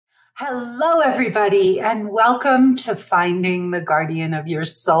Hello, everybody, and welcome to Finding the Guardian of Your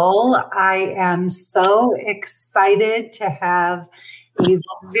Soul. I am so excited to have a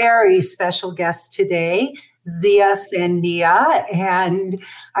very special guest today, Zia Sandia, and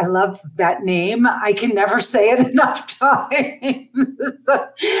I love that name. I can never say it enough times.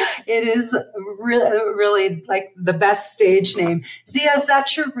 It is really like the best stage name. Zia, is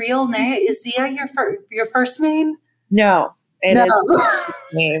that your real name? Is Zia your first name? No. No.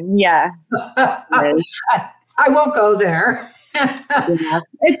 Name. Yeah. I won't go there. Yeah.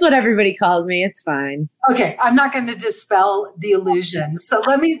 It's what everybody calls me. It's fine. Okay, I'm not going to dispel the illusion. So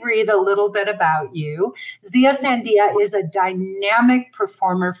let me read a little bit about you. Zia Sandia is a dynamic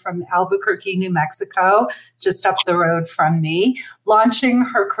performer from Albuquerque, New Mexico, just up the road from me. Launching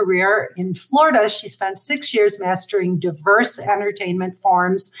her career in Florida, she spent 6 years mastering diverse entertainment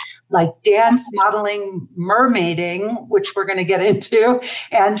forms like dance, modeling, mermaiding, which we're going to get into,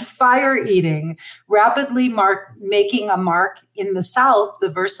 and fire eating. Rapidly making a mark in the South, the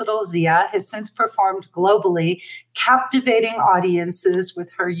versatile Zia has since performed globally, captivating audiences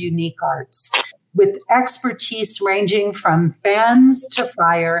with her unique arts. With expertise ranging from fans to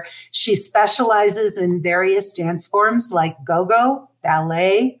fire, she specializes in various dance forms like go-go,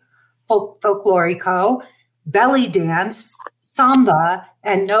 ballet, folklorico, belly dance, samba,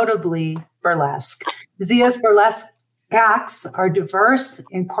 and notably burlesque. Zia's burlesque acts are diverse,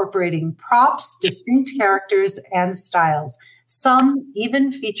 incorporating props, distinct characters, and styles, some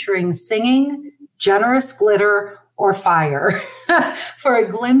even featuring singing, generous glitter, or fire. For a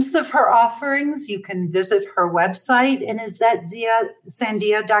glimpse of her offerings, you can visit her website. And is that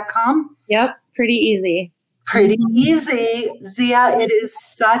ziasandia.com? Yep, pretty easy. Pretty easy. Zia, it is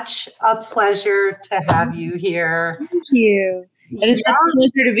such a pleasure to have you here. Thank you. It is such a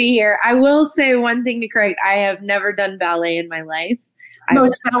pleasure to be here. I will say one thing to correct. I have never done ballet in my life. No,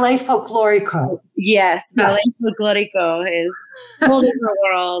 it's ballet folklorico. Yes, ballet folklorico is a whole different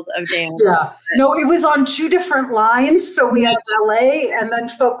world of dance. Yeah. No, it was on two different lines. So we had ballet and then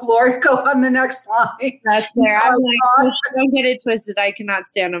folklorico on the next line. That's fair. I'm like, don't get it twisted. I cannot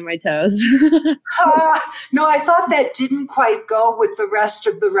stand on my toes. No, I thought that didn't quite go with the rest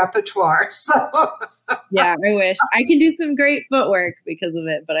of the repertoire. So yeah, I wish. I can do some great footwork because of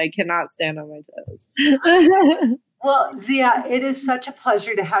it, but I cannot stand on my toes. Well, Zia, it is such a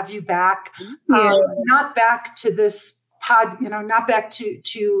pleasure to have you back. Not back to this not back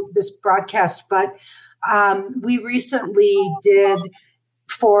to this broadcast, but we recently did,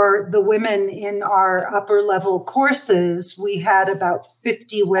 for the women in our upper level courses, we had about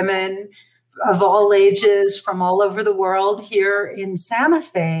 50 women of all ages from all over the world here in Santa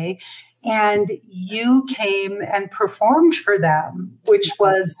Fe. And you came and performed for them, which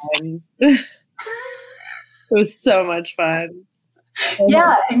was... It was so much fun.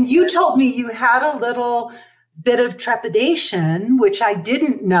 Yeah. And you told me you had a little bit of trepidation, which I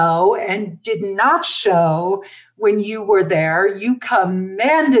didn't know and did not show when you were there. You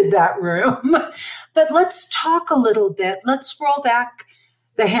commanded that room. But let's talk a little bit. Let's roll back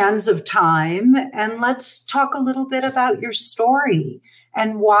the hands of time and let's talk a little bit about your story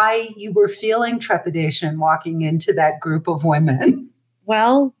and why you were feeling trepidation walking into that group of women.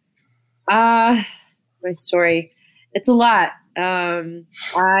 Well, my story, it's a lot.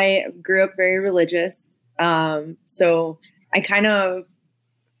 I grew up very religious. So I kind of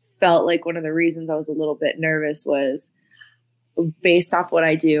felt like one of the reasons I was a little bit nervous was based off what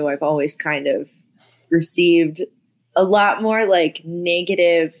I do. I've always kind of received a lot more like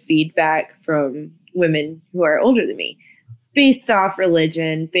negative feedback from women who are older than me based off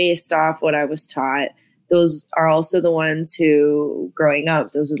religion, based off what I was taught. Those are also the ones who, growing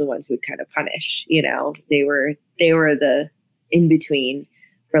up, those are the ones who would kind of punish, they were the in-between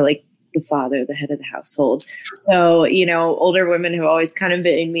for like the father, the head of the household. So, older women have always kind of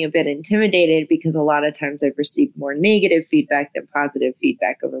made me a bit intimidated because a lot of times I've received more negative feedback than positive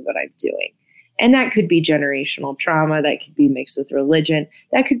feedback over what I'm doing. And that could be generational trauma. That could be mixed with religion.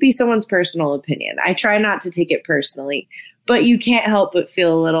 That could be someone's personal opinion. I try not to take it personally, but you can't help but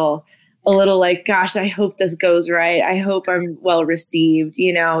feel a little like, gosh, I hope this goes right. I hope I'm well received.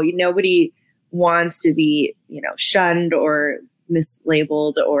 Nobody wants to be, shunned or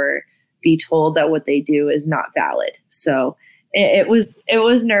mislabeled or be told that what they do is not valid. So it was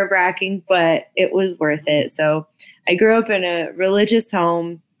nerve-wracking, but it was worth it. So I grew up in a religious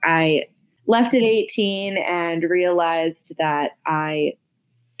home. I left at 18 and realized that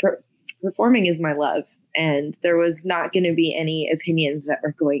performing is my love. And there was not going to be any opinions that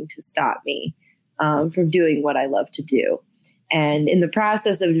were going to stop me from doing what I love to do. And in the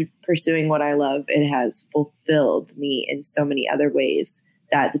process of pursuing what I love, it has fulfilled me in so many other ways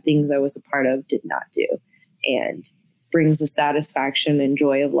that the things I was a part of did not do, and brings a satisfaction and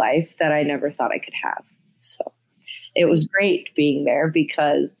joy of life that I never thought I could have. So it was great being there,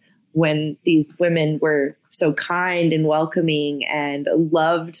 because when these women were so kind and welcoming and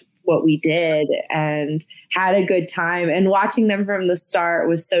loved what we did and had a good time, and watching them from the start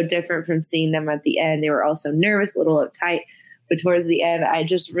was so different from seeing them at the end. They were also nervous, a little uptight, but towards the end, I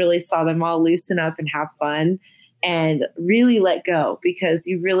just really saw them all loosen up and have fun and really let go, because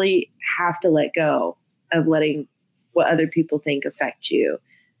you really have to let go of letting what other people think affect you,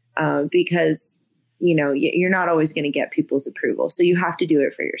 because you're not always going to get people's approval. So you have to do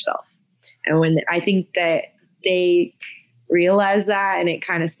it for yourself. And when I think that they realized that and it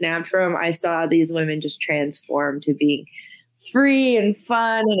kind of snapped for them, I saw these women just transform to being free and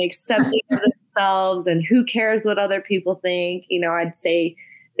fun and accepting of themselves, and who cares what other people think. I'd say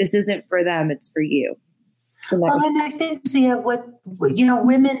this isn't for them, it's for you. And I think, Zia,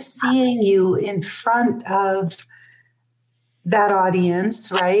 women seeing you in front of that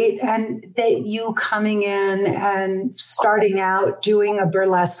audience, right? And you coming in and starting out doing a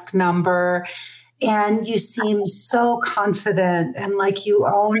burlesque number, and you seem so confident and like you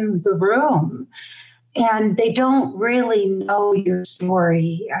own the room. And they don't really know your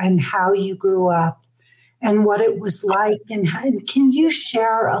story and how you grew up and what it was like. And can you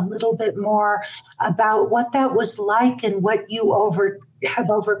share a little bit more about what that was like and what you have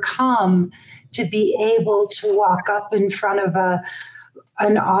overcome to be able to walk up in front of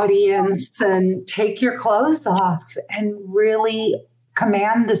an audience and take your clothes off and really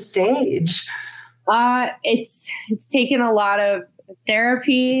command the stage? It's taken a lot of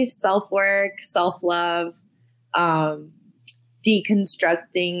therapy, self-work, self-love,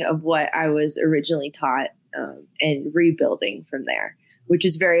 deconstructing of what I was originally taught, and rebuilding from there, which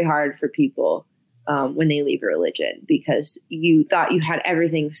is very hard for people when they leave a religion, because you thought you had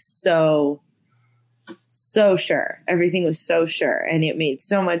everything so sure. Everything was so sure, and it made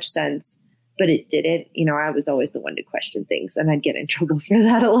so much sense, but it didn't. I was always the one to question things, and I'd get in trouble for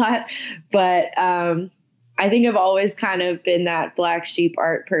that a lot. But I think I've always kind of been that black sheep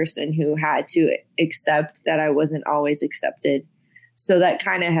art person who had to accept that I wasn't always accepted. So that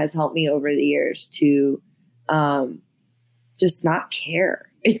kind of has helped me over the years to just not care.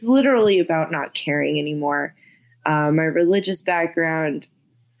 It's literally about not caring anymore. My religious background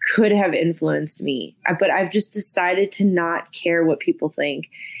could have influenced me, but I've just decided to not care what people think.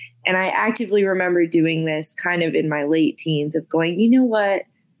 And I actively remember doing this kind of in my late teens, of going, you know what?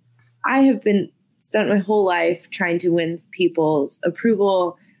 I have spent my whole life trying to win people's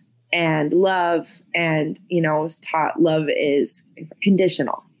approval and love. And, I was taught love is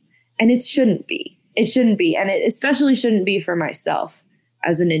conditional, and it shouldn't be. It shouldn't be. And it especially shouldn't be for myself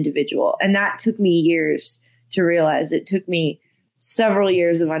as an individual. And that took me years to realize. It took me several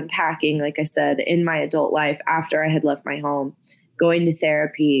years of unpacking, like I said, in my adult life after I had left my home, going to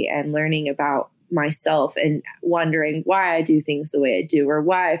therapy and learning about myself and wondering why I do things the way I do, or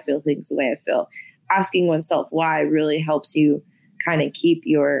why I feel things the way I feel. Asking oneself why really helps you kind of keep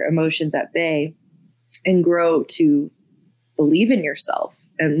your emotions at bay and grow to believe in yourself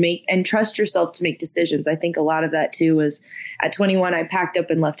and trust yourself to make decisions. I think a lot of that too was at 21, I packed up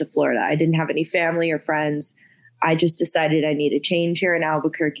and left to Florida. I didn't have any family or friends. I just decided I need a change here in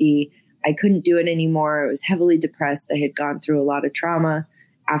Albuquerque. I couldn't do it anymore. I was heavily depressed. I had gone through a lot of trauma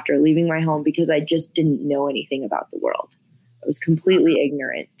after leaving my home because I just didn't know anything about the world. I was completely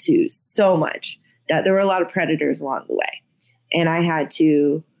ignorant to so much that there were a lot of predators along the way. And I had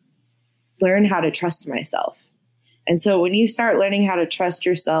to learn how to trust myself. And so when you start learning how to trust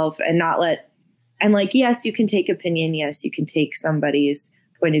yourself and yes, you can take opinion. Yes, you can take somebody's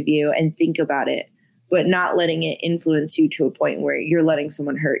point of view and think about it, but not letting it influence you to a point where you're letting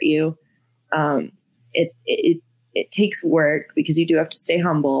someone hurt you. It takes work, because you do have to stay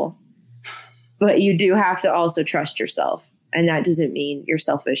humble, but you do have to also trust yourself. And that doesn't mean you're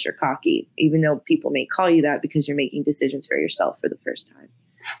selfish or cocky, even though people may call you that because you're making decisions for yourself for the first time.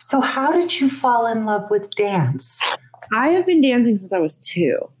 So how did you fall in love with dance? I have been dancing since I was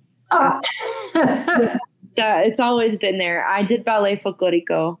 2. It's always been there. I did ballet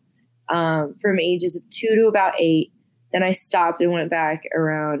folklorico from ages of 2 to about 8. Then I stopped and went back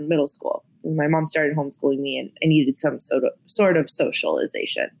around middle school. My mom started homeschooling me, and I needed some sort of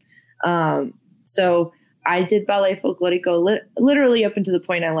socialization. So I did ballet folklorico literally up until the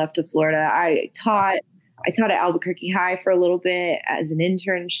point I left to Florida. I taught at Albuquerque High for a little bit as an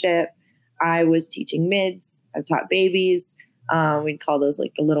internship. I was teaching mids. I've taught babies. We'd call those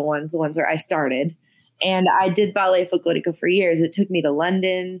like the little ones, the ones where I started. And I did ballet folklorico for years. It took me to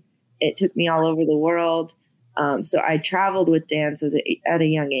London. It took me all over the world. So I traveled with dance at a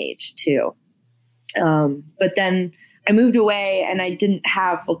young age too. But then I moved away and I didn't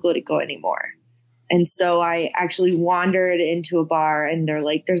have folklorico anymore. And so I actually wandered into a bar and they're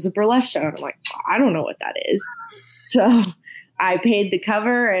like, there's a burlesque show. And I'm like, I don't know what that is. So I paid the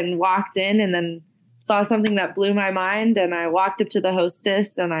cover and walked in and then saw something that blew my mind. And I walked up to the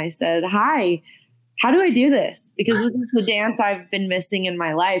hostess and I said, hi, how do I do this? Because this is the dance I've been missing in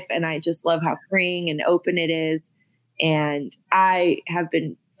my life. And I just love how freeing and open it is. And I have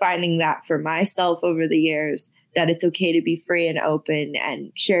been finding that for myself over the years, that it's okay to be free and open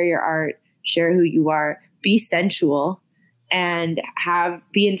and share your art, share who you are, be sensual, and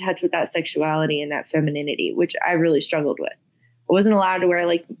be in touch with that sexuality and that femininity, which I really struggled with. I wasn't allowed to wear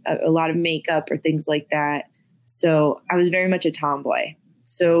like a lot of makeup or things like that. So I was very much a tomboy.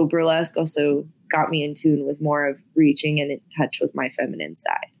 So burlesque also got me in tune with more of reaching and in touch with my feminine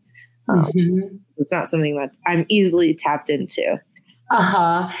side. It's not something that I'm easily tapped into.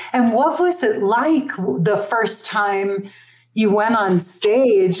 And what was it like the first time you went on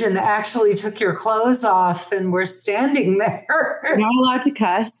stage and actually took your clothes off and were standing there? Not allowed to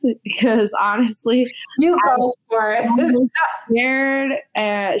cuss because honestly, you go for it. I was scared,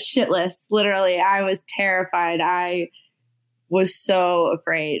 shitless. Literally, I was terrified. I was so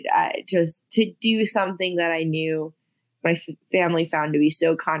afraid to do something that I knew my family found to be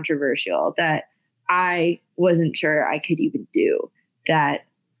so controversial that I wasn't sure I could even do. That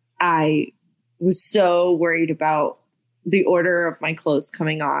I was so worried about the order of my clothes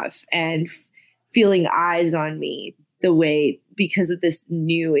coming off and feeling eyes on me because of this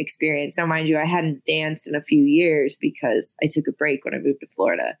new experience. Now, mind you, I hadn't danced in a few years because I took a break when I moved to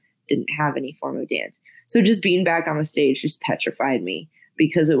Florida, didn't have any form of dance. So just being back on the stage just petrified me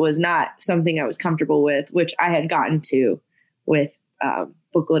because it was not something I was comfortable with, which I had gotten to with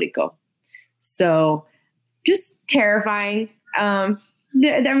folklorico. So just terrifying. I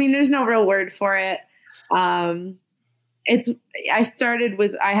mean, there's no real word for it. I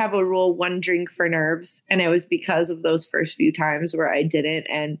have a rule, 1 drink for nerves. And it was because of those first few times where I didn't.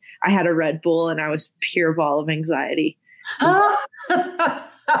 And I had a Red Bull and I was pure ball of anxiety.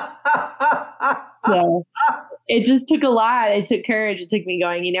 So it just took a lot. It took courage. It took me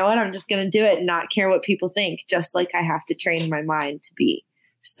going, you know what? I'm just going to do it and not care what people think, just like I have to train my mind to be.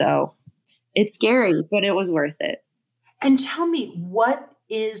 So it's scary, but it was worth it. And tell me, what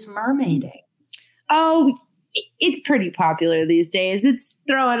is mermaiding? Oh, it's pretty popular these days. It's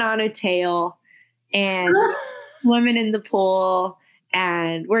throwing on a tail and swimming in the pool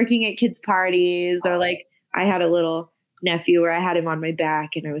and working at kids' parties. Or like I had a little nephew where I had him on my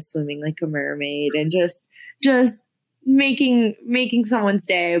back and I was swimming like a mermaid and just making someone's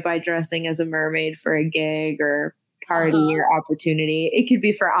day by dressing as a mermaid for a gig or party or opportunity. It could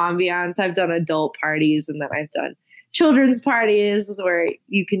be for ambiance. I've done adult parties and then I've done children's parties where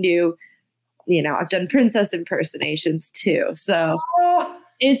you can do, I've done princess impersonations too. So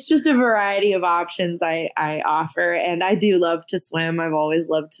it's just a variety of options I offer. And I do love to swim. I've always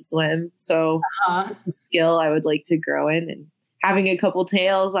loved to swim. So a skill I would like to grow in, and having a couple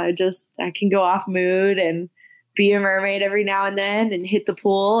tails, I can go off mood and be a mermaid every now and then and hit the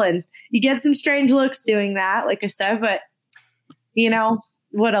pool. And you get some strange looks doing that, like I said, but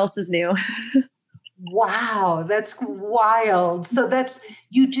what else is new? Wow, that's wild. So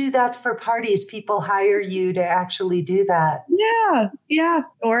you do that for parties. People hire you to actually do that. Yeah.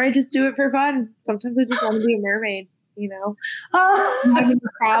 Or I just do it for fun. Sometimes I just want to be a mermaid, I'm having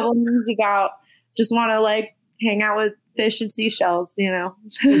problems about just want to like hang out with fish and seashells, You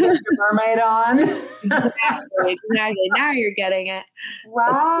get your mermaid on. Exactly. Now you're getting it.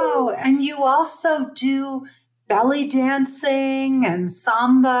 Wow. And you also do belly dancing and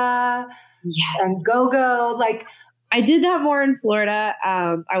samba. Yes. And go-go. Like I did that more in Florida.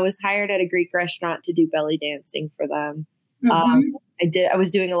 I was hired at a Greek restaurant to do belly dancing for them. I was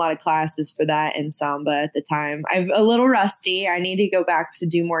doing a lot of classes for that and samba at the time. I'm a little rusty. I need to go back to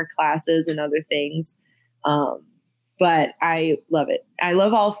do more classes and other things. But I love it. I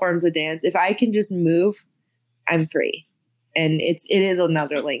love all forms of dance. If I can just move, I'm free. And it is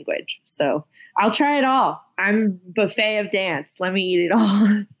another language. So I'll try it all. I'm buffet of dance. Let me eat it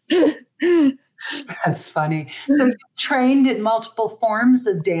all. That's funny. So you trained in multiple forms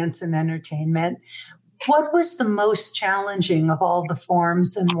of dance and entertainment. What was the most challenging of all the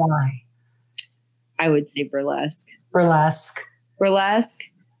forms and why? I would say burlesque. Burlesque.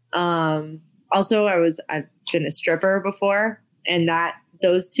 Also, I've been a stripper before, and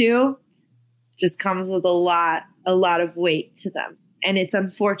those two just comes with a lot of weight to them. And it's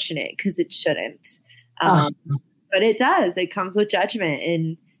unfortunate because it shouldn't. But it does. It comes with judgment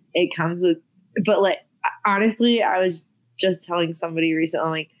and it comes with, but like honestly, I was just telling somebody recently,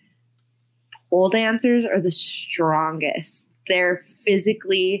 like, pole dancers are the strongest. They're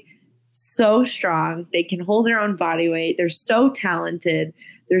physically so strong. They can hold their own body weight. They're so talented.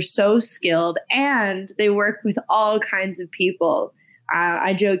 They're so skilled, and they work with all kinds of people.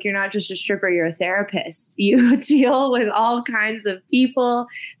 I joke, you're not just a stripper, you're a therapist. You deal with all kinds of people,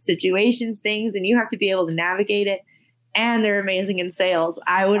 situations, things, and you have to be able to navigate it. And they're amazing in sales.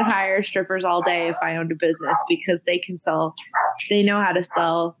 I would hire strippers all day if I owned a business, because they can sell. They know how to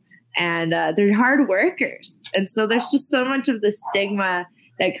sell, and they're hard workers. And so there's just so much of the stigma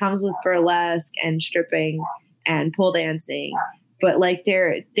that comes with burlesque and stripping and pole dancing. But like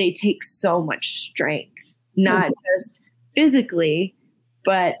they take so much strength, not just physically,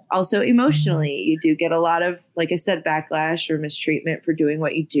 but also emotionally. You do get a lot of, like I said, backlash or mistreatment for doing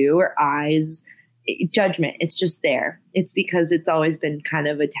what you do, or eyes, judgment. It's just there. It's because it's always been kind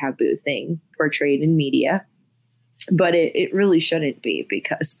of a taboo thing portrayed in media, but it really shouldn't be,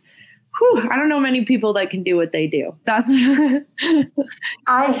 because I don't know many people that can do what they do. That's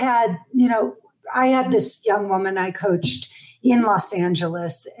I had this young woman I coached in Los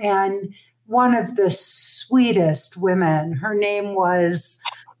Angeles, and one of the sweetest women, her name was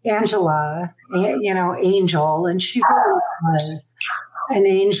Angela, Angel, and she really was an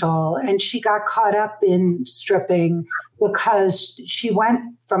angel. And she got caught up in stripping because she went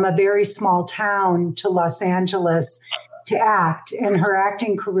from a very small town to Los Angeles to act, and her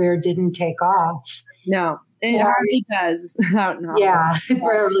acting career didn't take off. No, it hardly does. Yeah, it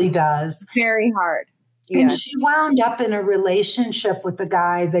rarely does. Very hard. And she wound up in a relationship with a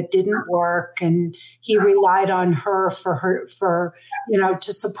guy that didn't work, and he relied on her for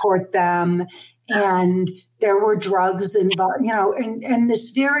to support them. And there were drugs involved, and this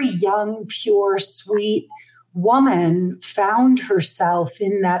very young, pure, sweet woman found herself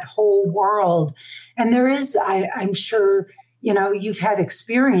in that whole world. And there is, I'm sure, you've had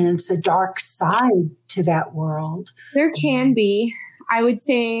experience, a dark side to that world. There can be. I would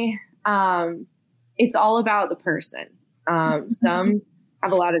say it's all about the person. Some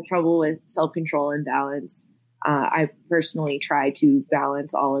have a lot of trouble with self-control and balance. I personally try to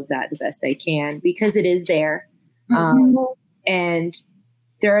balance all of that the best I can, because it is there. And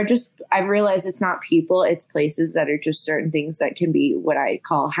there are I've realized it's not people, it's places that are just certain things that can be what I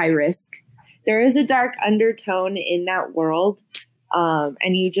call high risk. There is a dark undertone in that world.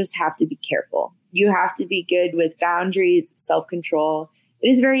 And you just have to be careful. You have to be good with boundaries, self-control. It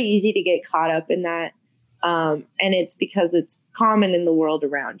is very easy to get caught up in that. And it's because it's common in the world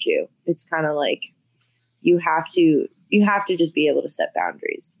around you. It's kind of like you have to just be able to set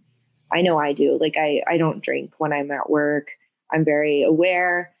boundaries. I know I do. Like I don't drink when I'm at work. I'm very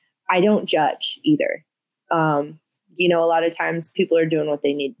aware. I don't judge either. A lot of times people are doing what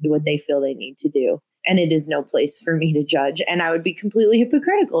they feel they need to do. And it is no place for me to judge. And I would be completely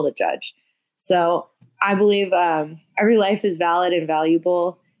hypocritical to judge. So I believe every life is valid and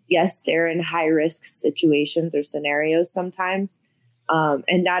valuable. Yes, they're in high risk situations or scenarios sometimes.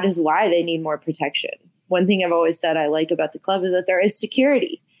 And that is why they need more protection. One thing I've always said I like about the club is that there is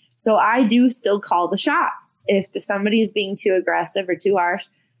security. So I do still call the shots. If somebody is being too aggressive or too harsh,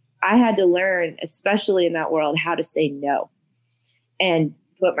 I had to learn, especially in that world, how to say no and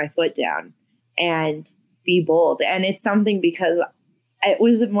put my foot down and be bold. And it's something because it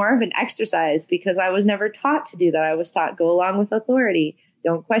was more of an exercise, because I was never taught to do that. I was taught go along with authority,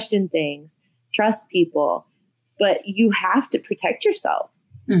 don't question things, trust people, but you have to protect yourself.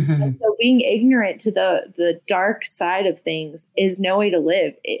 And so being ignorant to the dark side of things is no way to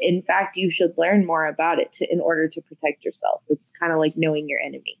live. In fact, you should learn more about it in order to protect yourself. It's kind of like knowing your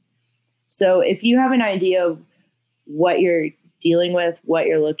enemy. So if you have an idea of what you're dealing with, what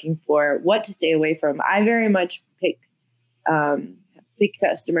you're looking for, what to stay away from, I very much pick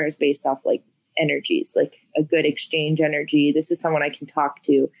customers based off like energies, like a good exchange energy. This is someone I can talk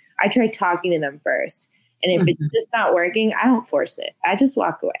to. I try talking to them first. And if it's just not working, I don't force it. I just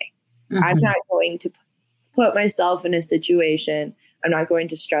walk away. I'm not going to put myself in a situation. I'm not going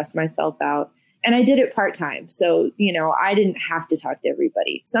to stress myself out. And I did it part-time. So, I didn't have to talk to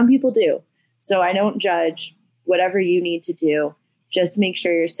everybody. Some people do. So I don't judge. Whatever you need to do, just make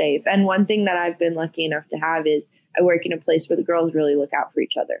sure you're safe. And one thing that I've been lucky enough to have is I work in a place where the girls really look out for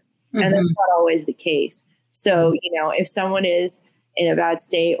each other. And that's not always the case. So, if someone is in a bad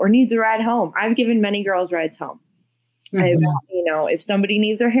state or needs a ride home, I've given many girls rides home. If somebody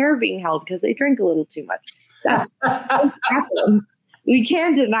needs their hair being held because they drink a little too much, that's happened. We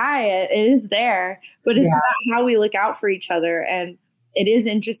can't deny it. It is there, but it's not how we look out for each other. And it is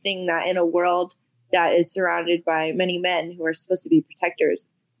interesting that in a world that is surrounded by many men who are supposed to be protectors,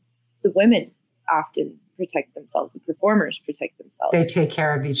 the women often protect themselves. The performers protect themselves. They take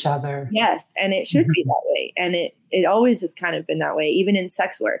care of each other. Yes. And it should be that way. And it always has kind of been that way, even in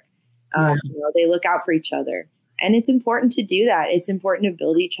sex work. They look out for each other. And it's important to do that. It's important to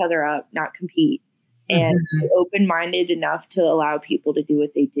build each other up, not compete, and be open-minded enough to allow people to do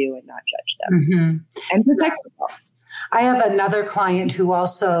what they do and not judge them and protect themselves. I have another client who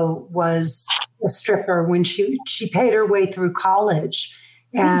also was a stripper when she paid her way through college,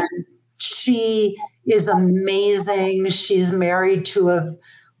 and she is amazing. She's married to a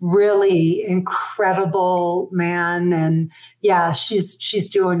really incredible man, and she's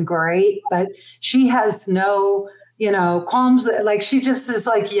doing great, but she has no qualms. Like, she just is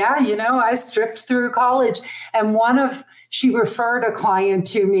like, I stripped through college. And she referred a client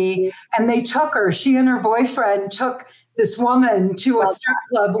to me, and they took her. She and her boyfriend took this woman to a strip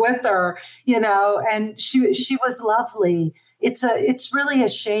club with her, and she was lovely. It's really a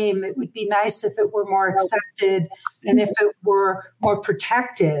shame. It would be nice if it were more accepted and if it were more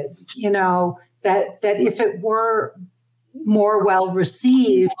protected, that if it were more well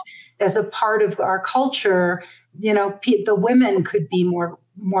received as a part of our culture, the women could be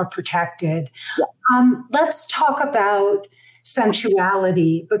more protected. Let's talk about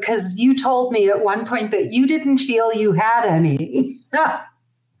sensuality, because you told me at one point that you didn't feel you had any.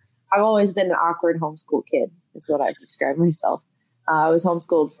 I've always been an awkward homeschool kid, is what I describe myself. I was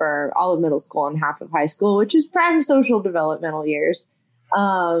homeschooled for all of middle school and half of high school, which is prime social developmental years.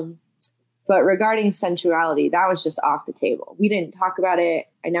 But regarding sensuality, that was just off the table. We didn't talk about it.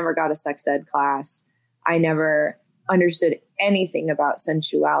 I never got a sex ed class. I never understood anything about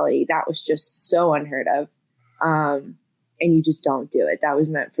sensuality. That was just so unheard of. And you just don't do it. That was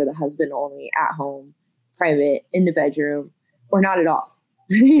meant for the husband only, at home, private, in the bedroom, or not at all.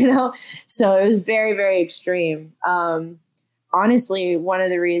 So it was very, very extreme. Honestly, one of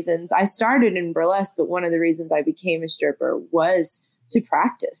the reasons I started in burlesque, but one of the reasons I became a stripper was to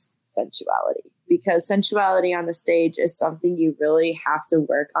practice sensuality, because sensuality on the stage is something you really have to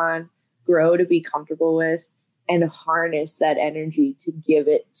work on, grow to be comfortable with, and harness that energy to give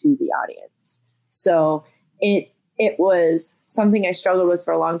it to the audience. So it was something I struggled with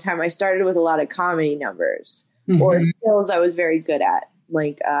for a long time. I started with a lot of comedy numbers or skills I was very good at,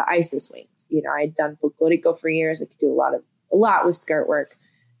 like ISIS wings. I'd done folklorico for years. I could do a lot with skirt work.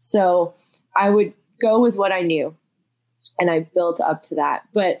 So I would go with what I knew, and I built up to that.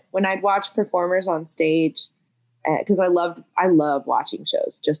 But when I'd watch performers on stage, because I love watching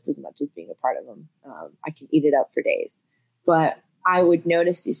shows just as much as being a part of them. I can eat it up for days. But I would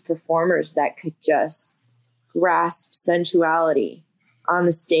notice these performers that could just grasp sensuality on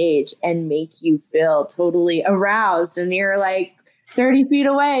the stage and make you feel totally aroused. And you're like 30 feet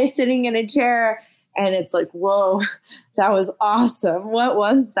away sitting in a chair. And it's like, whoa, that was awesome. What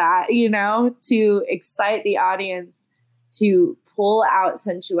was that? To excite the audience, to pull out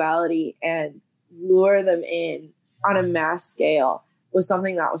sensuality and lure them in on a mass scale was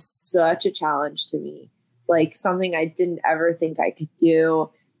something that was such a challenge to me. Like, something I didn't ever think I could do.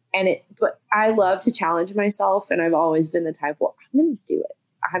 But I love to challenge myself. And I've always been the type, well, I'm going to do it.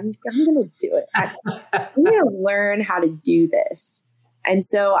 I'm going to do it. I'm going to learn how to do this. And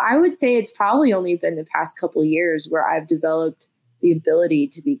so I would say it's probably only been the past couple of years where I've developed the ability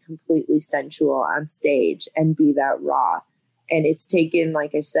to be completely sensual on stage and be that raw. And it's taken,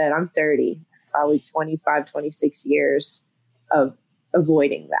 like I said, I'm 30, probably 25, 26 years of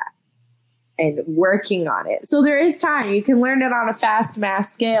avoiding that and working on it. So there is time. You can learn it on a fast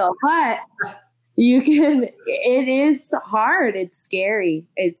mass scale, but it is hard. It's scary.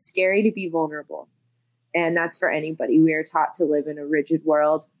 It's scary to be vulnerable. And that's for anybody. We are taught to live in a rigid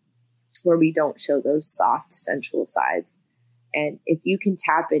world where we don't show those soft, sensual sides. And if you can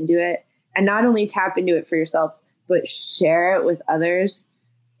tap into it, and not only tap into it for yourself, but share it with others,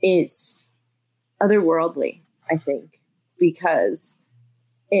 it's otherworldly, I think, because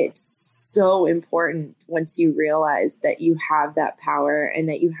it's so important once you realize that you have that power and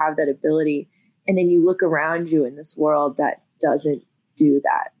that you have that ability. And then you look around you in this world that doesn't do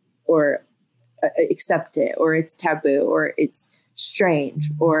that, or accept it, or it's taboo, or it's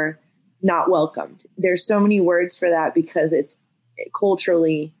strange, or not welcomed. There's so many words for that because it's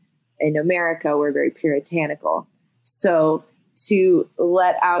culturally in America, we're very puritanical. So to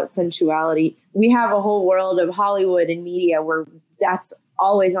let out sensuality, we have a whole world of Hollywood and media where that's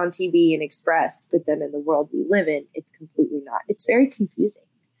always on TV and expressed. But then in the world we live in, it's completely not. It's very confusing.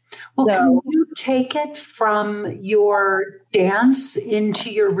 Well, can you take it from your dance into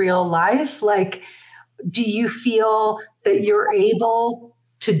your real life? Like, do you feel that you're able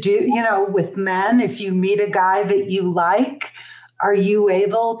to do, with men, if you meet a guy that you like, Are you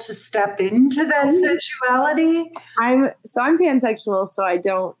able to step into that sensuality? I'm pansexual, so I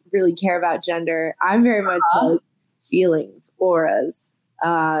don't really care about gender. I'm very much like feelings, auras,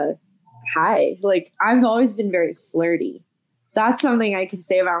 high. Like I've always been very flirty. That's something I can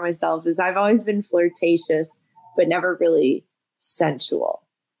say about myself is I've always been flirtatious, but never really sensual.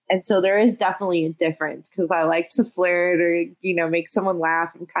 And so there is definitely a difference because I like to flirt or, make someone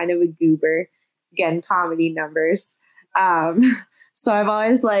laugh. I'm kind of a goober. Again, comedy numbers. So I've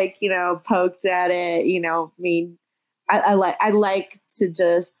always poked at it, I like to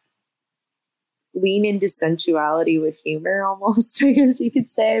just lean into sensuality with humor almost, I guess you could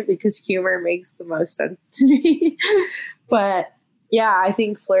say, because humor makes the most sense to me. But yeah, I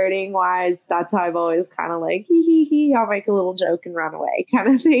think flirting wise, that's how I've always kind of like, hee, I'll make a little joke and run away kind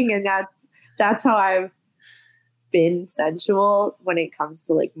of thing. And that's how I've been sensual when it comes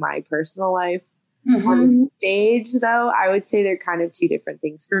to like my personal life. Mm-hmm. On stage, though, I would say they're kind of two different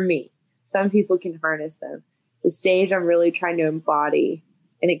things for me. Some people can harness them. The stage, I'm really trying to embody,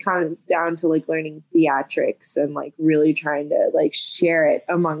 and it comes down to like learning theatrics and like really trying to like share it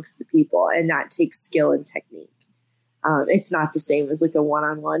amongst the people, and that takes skill and technique. It's not the same as like a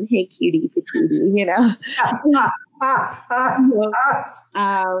one-on-one, hey cutie patootie,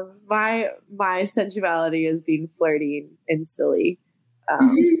 my sensuality is being flirty and silly.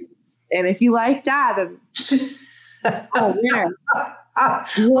 And if you like that, then winner.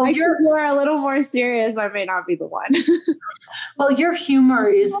 If you're a little more serious, I may not be the one. Well, your humor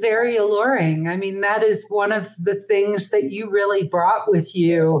is very alluring. I mean, that is one of the things that you really brought with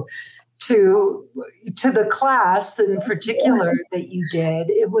you to the class in particular that you did.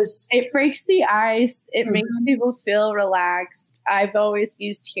 It breaks the ice. It makes people feel relaxed. I've always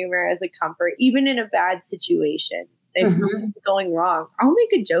used humor as a comfort, even in a bad situation. If something's going wrong, I'll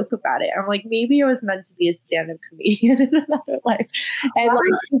make a joke about it. I'm like, maybe I was meant to be a stand-up comedian in another life, and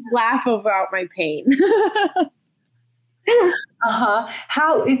just laugh about my pain. How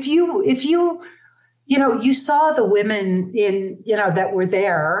if you saw the women in that were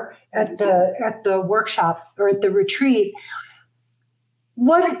there at the workshop or at the retreat.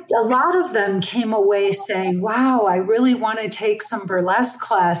 A lot of them came away saying, wow, I really want to take some burlesque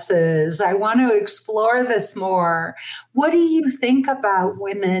classes. I want to explore this more. What do you think about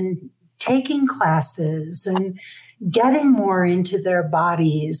women taking classes and getting more into their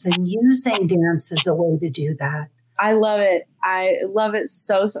bodies and using dance as a way to do that? I love it. I love it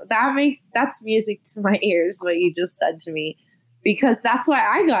so. That's music to my ears, what you just said to me, because that's why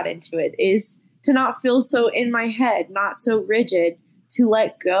I got into it, is to not feel so in my head, not so rigid, to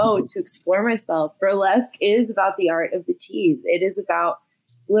let go, to explore myself. Burlesque is about the art of the tease. It is about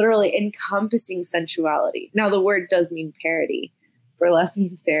literally encompassing sensuality. Now, the word does mean parody. Burlesque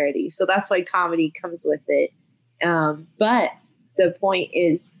means parody. So that's why comedy comes with it. But the point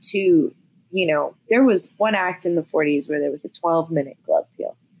is to, there was one act in the 40s where there was a 12-minute glove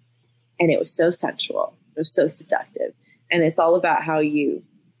peel. And it was so sensual. It was so seductive. And it's all about how you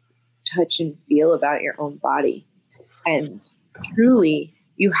touch and feel about your own body. And truly,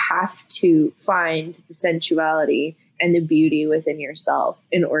 you have to find the sensuality and the beauty within yourself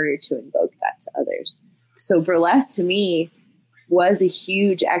in order to invoke that to others. So burlesque to me was a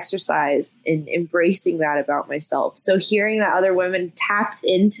huge exercise in embracing that about myself. So hearing that other women tapped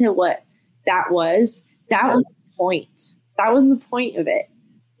into what that was the point. That was the point of it.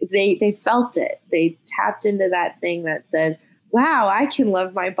 They felt it. They tapped into that thing that said, wow, I can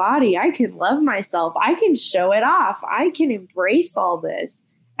love my body. I can love myself. I can show it off. I can embrace all this.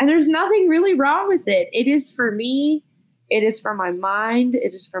 And there's nothing really wrong with it. It is for me. It is for my mind.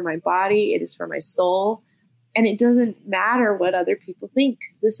 It is for my body. It is for my soul. And it doesn't matter what other people think,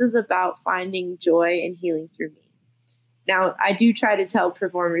 because this is about finding joy and healing through me. Now, I do try to tell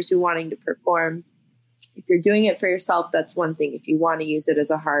performers who wanting to perform, if you're doing it for yourself, that's one thing. If you want to use it as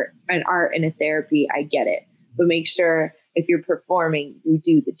an art and a therapy, I get it. But make sure if you're performing, you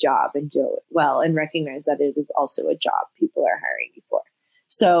do the job and do it well, and recognize that it is also a job people are hiring you for.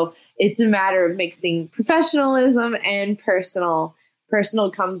 So it's a matter of mixing professionalism and personal. Personal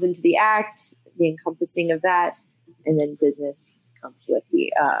comes into the act, the encompassing of that, and then business comes with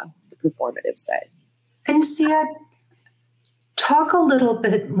the performative side. And Sia, talk a little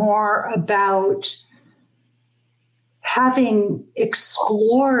bit more about having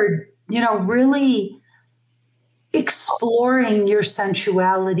explored, really exploring your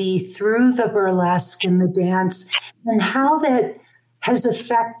sensuality through the burlesque and the dance, and how that has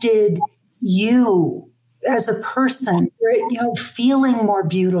affected you as a person, feeling more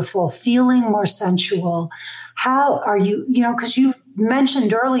beautiful, feeling more sensual. How are you, because you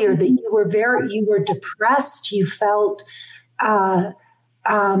mentioned earlier that you were depressed. You felt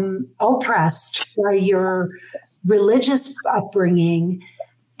oppressed by your religious upbringing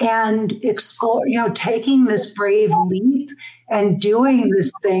and explore, taking this brave leap and doing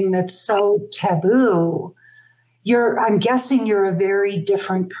this thing that's so taboo. I'm guessing you're a very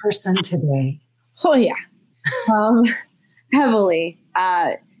different person today. Oh yeah. Heavily.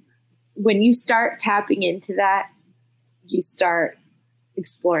 When you start tapping into that, you start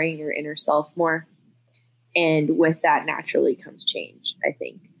exploring your inner self more. And with that naturally comes change, I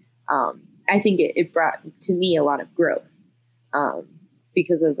think. I think it brought to me a lot of growth.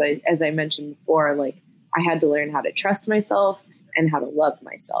 Because as I mentioned before, like I had to learn how to trust myself and how to love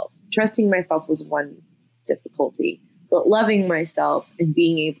myself. Trusting myself was one difficulty, but loving myself and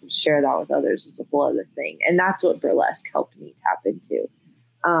being able to share that with others is a whole other thing. And that's what burlesque helped me tap into.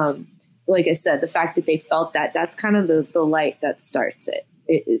 Like I said, the fact that they felt that's kind of the light that starts it.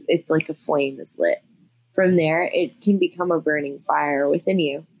 It's like a flame is lit. From there, it can become a burning fire within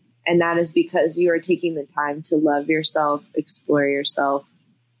you. And that is because you are taking the time to love yourself, explore yourself,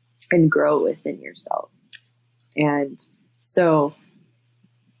 and grow within yourself. And so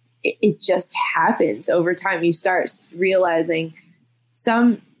it just happens over time. You start realizing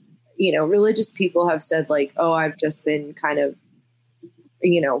some, religious people have said like, oh, I've just been kind of,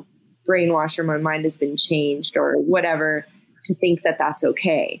 brainwashed, or my mind has been changed or whatever, to think that that's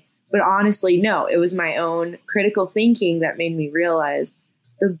okay. But honestly, no, it was my own critical thinking that made me realize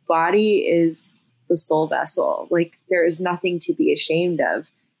the body is the soul vessel. Like there is nothing to be ashamed of.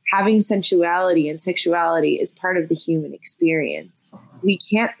 Having sensuality and sexuality is part of the human experience. We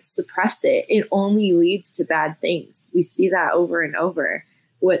can't suppress it. It only leads to bad things. We see that over and over.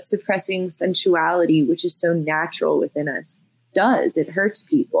 What suppressing sensuality, which is so natural within us, does, it hurts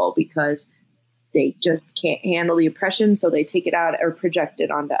people because they just can't handle the oppression. So they take it out or project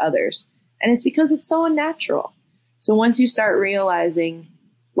it onto others. And it's because it's so unnatural. So once you start realizing,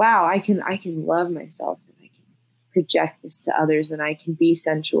 wow, I can love myself and I can project this to others and I can be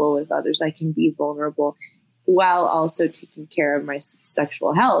sensual with others. I can be vulnerable while also taking care of my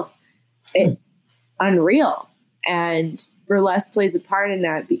sexual health. It's unreal. And burlesque plays a part in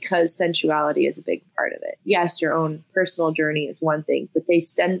that because sensuality is a big part of it. Yes, your own personal journey is one thing, but they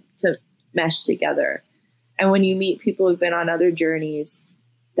tend to mesh together. And when you meet people who've been on other journeys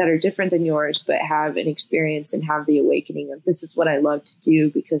that are different than yours, but have an experience and have the awakening of this is what I love to do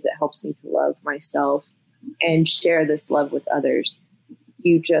because it helps me to love myself and share this love with others,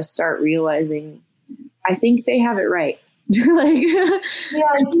 you just start realizing, I think they have it right. Like, yeah,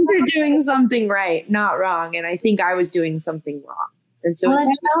 I think they're doing something right, not wrong. And I think I was doing something wrong. And so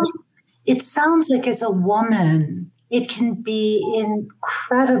it sounds like as a woman, it can be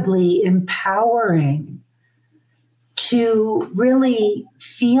incredibly empowering to really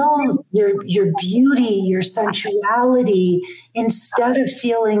feel your beauty, your sensuality, instead of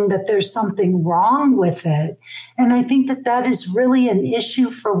feeling that there's something wrong with it. And I think that is really an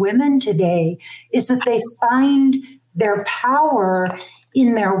issue for women today, is that they find their power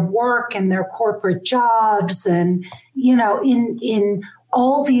in their work and their corporate jobs and, in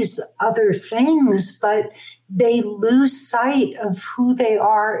all these other things, but they lose sight of who they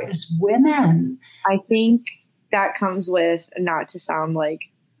are as women. I think that comes with, not to sound like,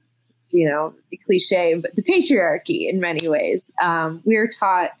 cliche, but the patriarchy in many ways. We're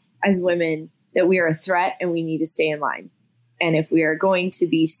taught as women that we are a threat and we need to stay in line. And if we are going to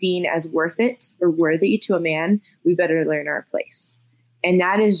be seen as worth it or worthy to a man, we better learn our place. And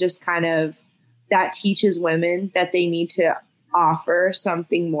that is just that teaches women that they need to offer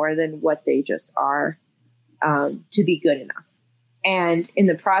something more than what they just are to be good enough. And in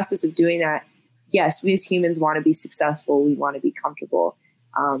the process of doing that, yes, we as humans want to be successful. We want to be comfortable.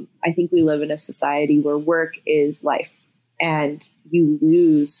 I think we live in a society where work is life and you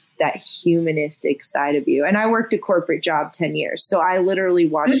lose that humanistic side of you. And I worked a corporate job 10 years. So I literally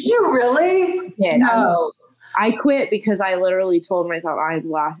watched. Did you really? Yeah, no. I quit because I literally told myself I'm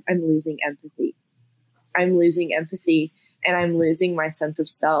losing empathy. I'm losing empathy and I'm losing my sense of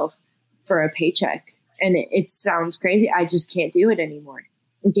self for a paycheck. And it sounds crazy. I just can't do it anymore.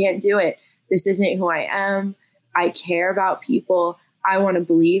 I can't do it. This isn't who I am. I care about people. I want to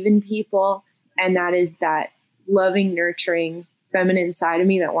believe in people. And that is that loving, nurturing, feminine side of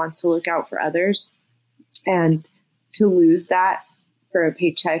me that wants to look out for others. And to lose that for a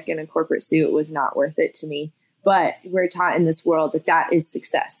paycheck in a corporate suit was not worth it to me. But we're taught in this world that is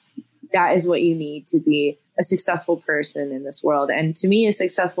success. That is what you need to be a successful person in this world. And to me, a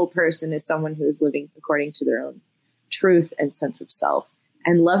successful person is someone who is living according to their own truth and sense of self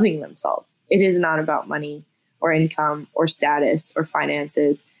and loving themselves. It is not about money or income or status or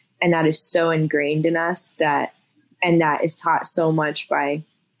finances. And that is so ingrained in us that And that is taught so much by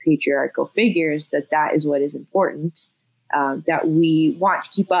patriarchal figures that is what is important, that we want to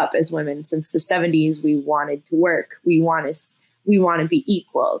keep up as women. Since the 70s, we wanted to work. We want to be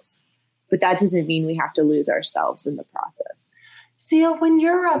equals. But that doesn't mean we have to lose ourselves in the process. Zia, when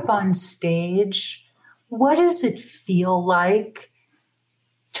you're up on stage, what does it feel like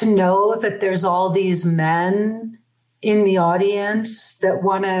to know that there's all these men in the audience that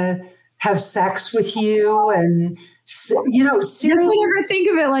want to have sex with you? And, seriously, I never think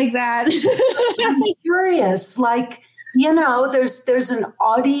of it like that. I'm curious, there's an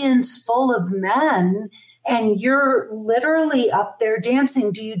audience full of men and you're literally up there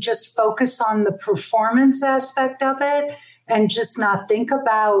dancing. Do you just focus on the performance aspect of it and just not think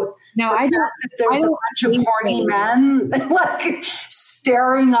about there's a bunch of horny men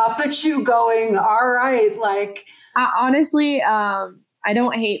staring up at you going, all right, honestly, I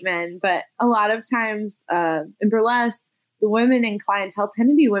don't hate men, but a lot of times in burlesque, the women in clientele tend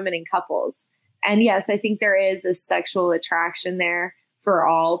to be women in couples. And yes, I think there is a sexual attraction there for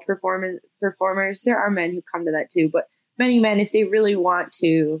all performers. There are men who come to that too, but many men, if they really want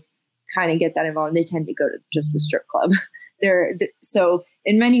to kind of get that involved, they tend to go to just a strip club. So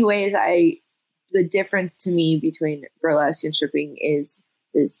in many ways, the difference to me between burlesque and stripping is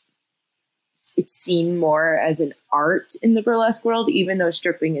it's seen more as an art in the burlesque world, even though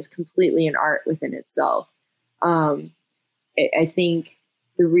stripping is completely an art within itself. I think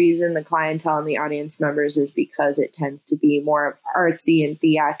the reason the clientele and the audience members is because it tends to be more artsy and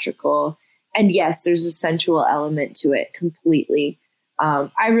theatrical. And yes, there's a sensual element to it completely.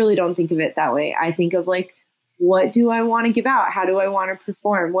 I really don't think of it that way. I think of what do I want to give out? How do I want to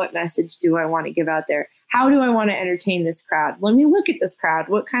perform? What message do I want to give out there? How do I want to entertain this crowd? Let me look at this crowd.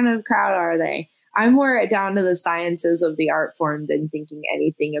 What kind of crowd are they? I'm more down to the sciences of the art form than thinking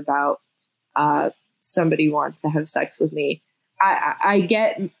anything about somebody wants to have sex with me. I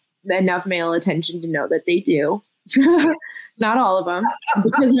get enough male attention to know that they do. Not all of them,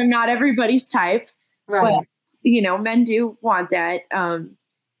 because I'm not everybody's type. Right. But, men do want that. And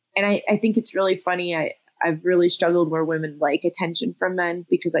I think it's really funny. I've really struggled where women like attention from men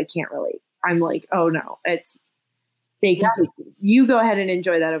because I can't relate. I'm like, oh no, they can take you go ahead and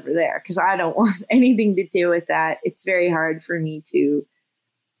enjoy that over there because I don't want anything to do with that. It's very hard for me to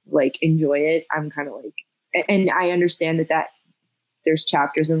enjoy it. I'm kind of and I understand that there's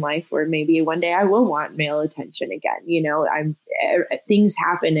chapters in life where maybe one day I will want male attention again. Things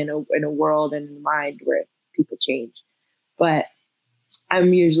happen in a world and in a mind where people change, but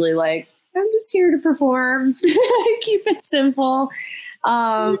I'm usually I'm just here to perform. Keep it simple.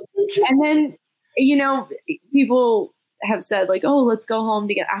 And then, people have said oh, let's go home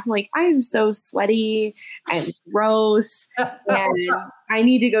together. I'm I am so sweaty and gross and I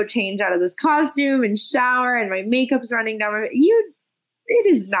need to go change out of this costume and shower and my makeup's running down my it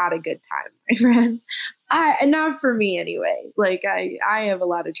is not a good time, my friend. Not for me anyway. I have a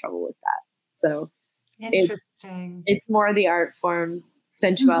lot of trouble with that. So interesting. It's more the art form.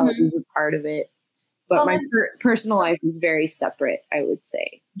 Sensuality is a part of it. But my personal life is very separate, I would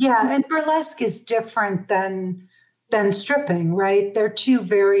say. Yeah, and burlesque is different than stripping, right? They're two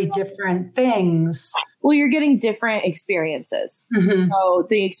very different things. Well, you're getting different experiences. Mm-hmm. So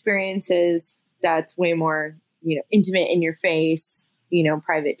the experiences that's way more, intimate in your face,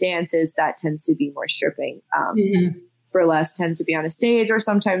 private dances, that tends to be more stripping. Burlesque tends to be on a stage or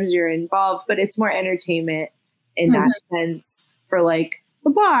sometimes you're involved, but it's more entertainment in that sense for a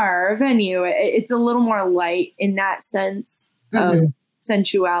bar or a venue. It's a little more light in that sense.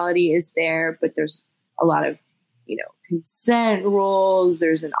 Sensuality is there, but there's a lot of, consent rules.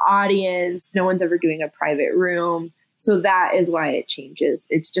 There's an audience. No one's ever doing a private room. So that is why it changes.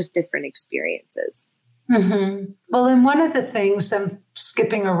 It's just different experiences. Mm-hmm. Well, and one of the things I'm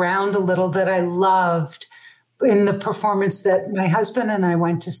skipping around a little that I loved in the performance that my husband and I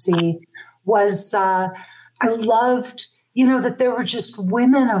went to see was I loved that there were just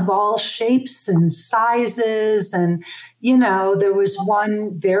women of all shapes and sizes. And, there was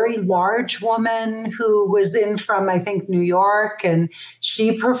one very large woman who was in from, I think, New York, and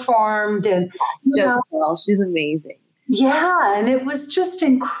she performed. And she's amazing. Yeah. And it was just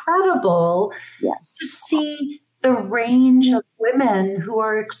incredible to see the range of women who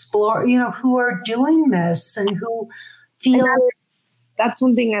are exploring, who are doing this and who feel. That's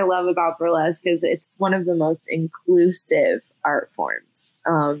one thing I love about burlesque is it's one of the most inclusive art forms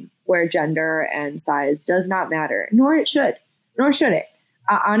where gender and size does not matter, nor should it.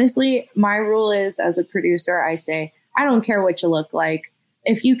 Honestly, my rule is as a producer, I say, I don't care what you look like.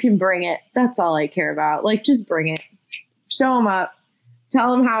 If you can bring it, that's all I care about. Just bring it, show them up,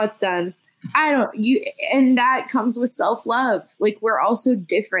 tell them how it's done. And that comes with self-love. Like, we're also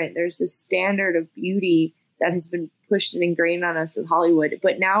different. There's this standard of beauty that has been pushed and ingrained on us with Hollywood,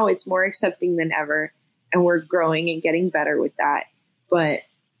 but now it's more accepting than ever. And we're growing and getting better with that. But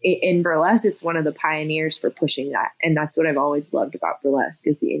in burlesque, it's one of the pioneers for pushing that. And that's what I've always loved about burlesque,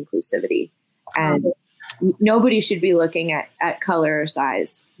 is the inclusivity. And nobody should be looking at color or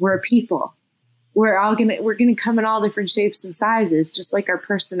size. We're people. We're gonna come in all different shapes and sizes, just like our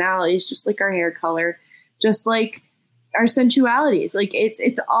personalities, just like our hair color, just like our sensualities. Like,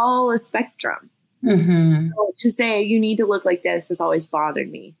 it's all a spectrum. Mm-hmm. So to say you need to look like this has always bothered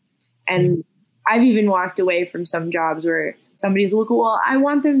me. And I've even walked away from some jobs where somebody's like, well, I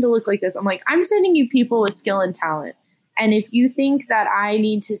want them to look like this. I'm like, I'm sending you people with skill and talent. And if you think that I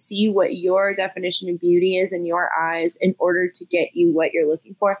need to see what your definition of beauty is in your eyes in order to get you what you're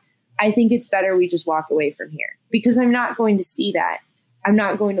looking for, I think it's better we just walk away from here, because I'm not going to see that. I'm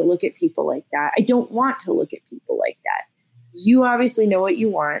not going to look at people like that. I don't want to look at people like that. You obviously know what you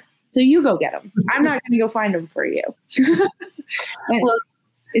want, so you go get them. I'm not going to go find them for you. Well,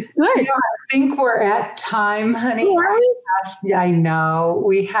 it's good. I think we're at time, honey. I know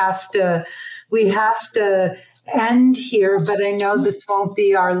we have to end here, but I know this won't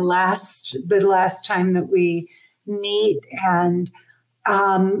be the last time that we meet. And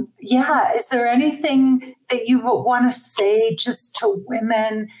is there anything that you want to say just to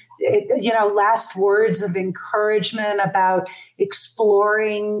women, last words of encouragement about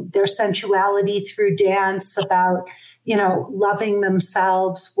exploring their sensuality through dance, about, loving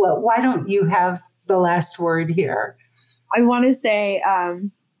themselves? Well, why don't you have the last word here? I want to say,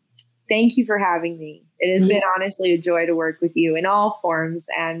 thank you for having me. It has been honestly a joy to work with you in all forms,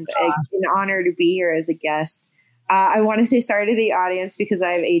 and an honor to be here as a guest. I want to say sorry to the audience because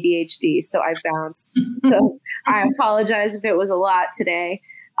I have ADHD, so I bounce. So I apologize if it was a lot today.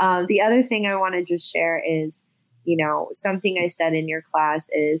 The other thing I want to just share is, something I said in your class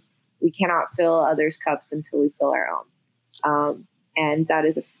is we cannot fill others' cups until we fill our own. And that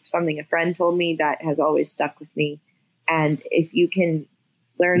is something a friend told me that has always stuck with me. And if you can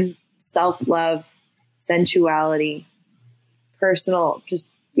learn self-love, sensuality, personal, just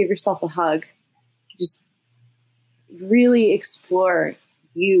give yourself a hug. Just really explore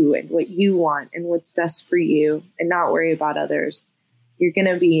you and what you want and what's best for you, and not worry about others. You're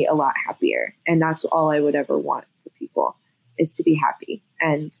going to be a lot happier. And that's all I would ever want for people, is to be happy.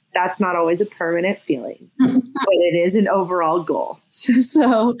 And that's not always a permanent feeling, but it is an overall goal.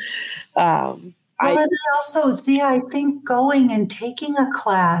 So, and also, Zia, I think going and taking a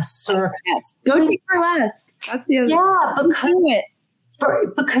class go take burlesque. That's the other.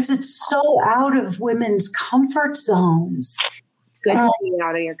 Because it's so out of women's comfort zones. It's good to be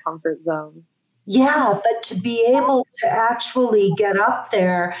out of your comfort zone. Yeah, but to be able to actually get up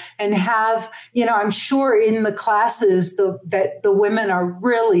there and have, I'm sure in the classes that the women are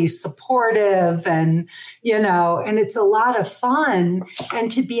really supportive and, and it's a lot of fun.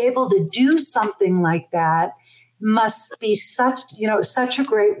 And to be able to do something like that must be such a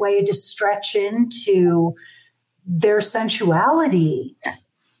great way to stretch into their sensuality.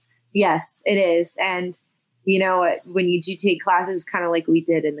 Yes, it is. And when you do take classes, kind of like we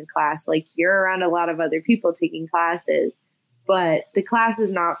did in the class, like, you're around a lot of other people taking classes, but the class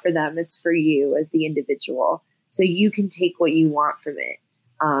is not for them. It's for you as the individual. So you can take what you want from it.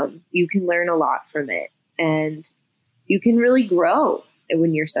 You can learn a lot from it, and you can really grow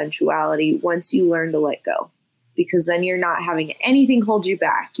in your sensuality once you learn to let go, because then you're not having anything hold you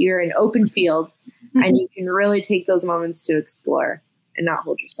back. You're in open fields and you can really take those moments to explore and not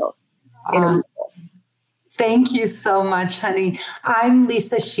hold yourself in. Thank you so much, honey. I'm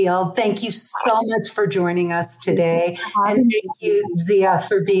Lisa Shield. Thank you so much for joining us today. And thank you, Zia,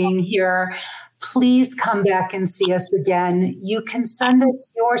 for being here. Please come back and see us again. You can send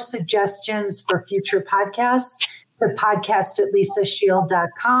us your suggestions for future podcasts to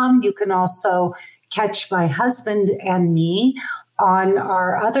podcast@lisashield.com. You can also catch my husband and me on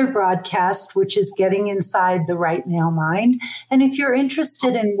our other broadcast, which is Getting Inside the Right Male Mind. And if you're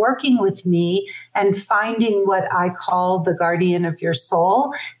interested in working with me and finding what I call the guardian of your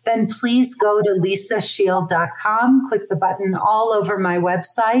soul, then please go to lisashield.com, click the button all over my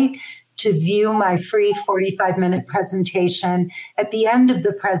website to view my free 45-minute presentation. At the end of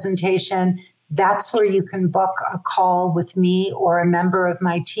the presentation, that's where you can book a call with me or a member of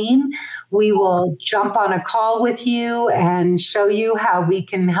my team. We will jump on a call with you and show you how we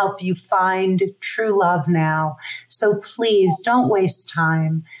can help you find true love now. So please don't waste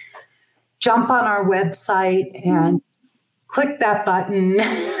time. Jump on our website and click that button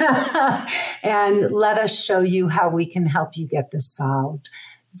and let us show you how we can help you get this solved.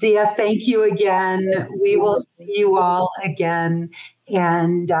 Zia, thank you again. We will see you all again,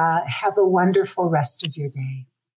 and have a wonderful rest of your day.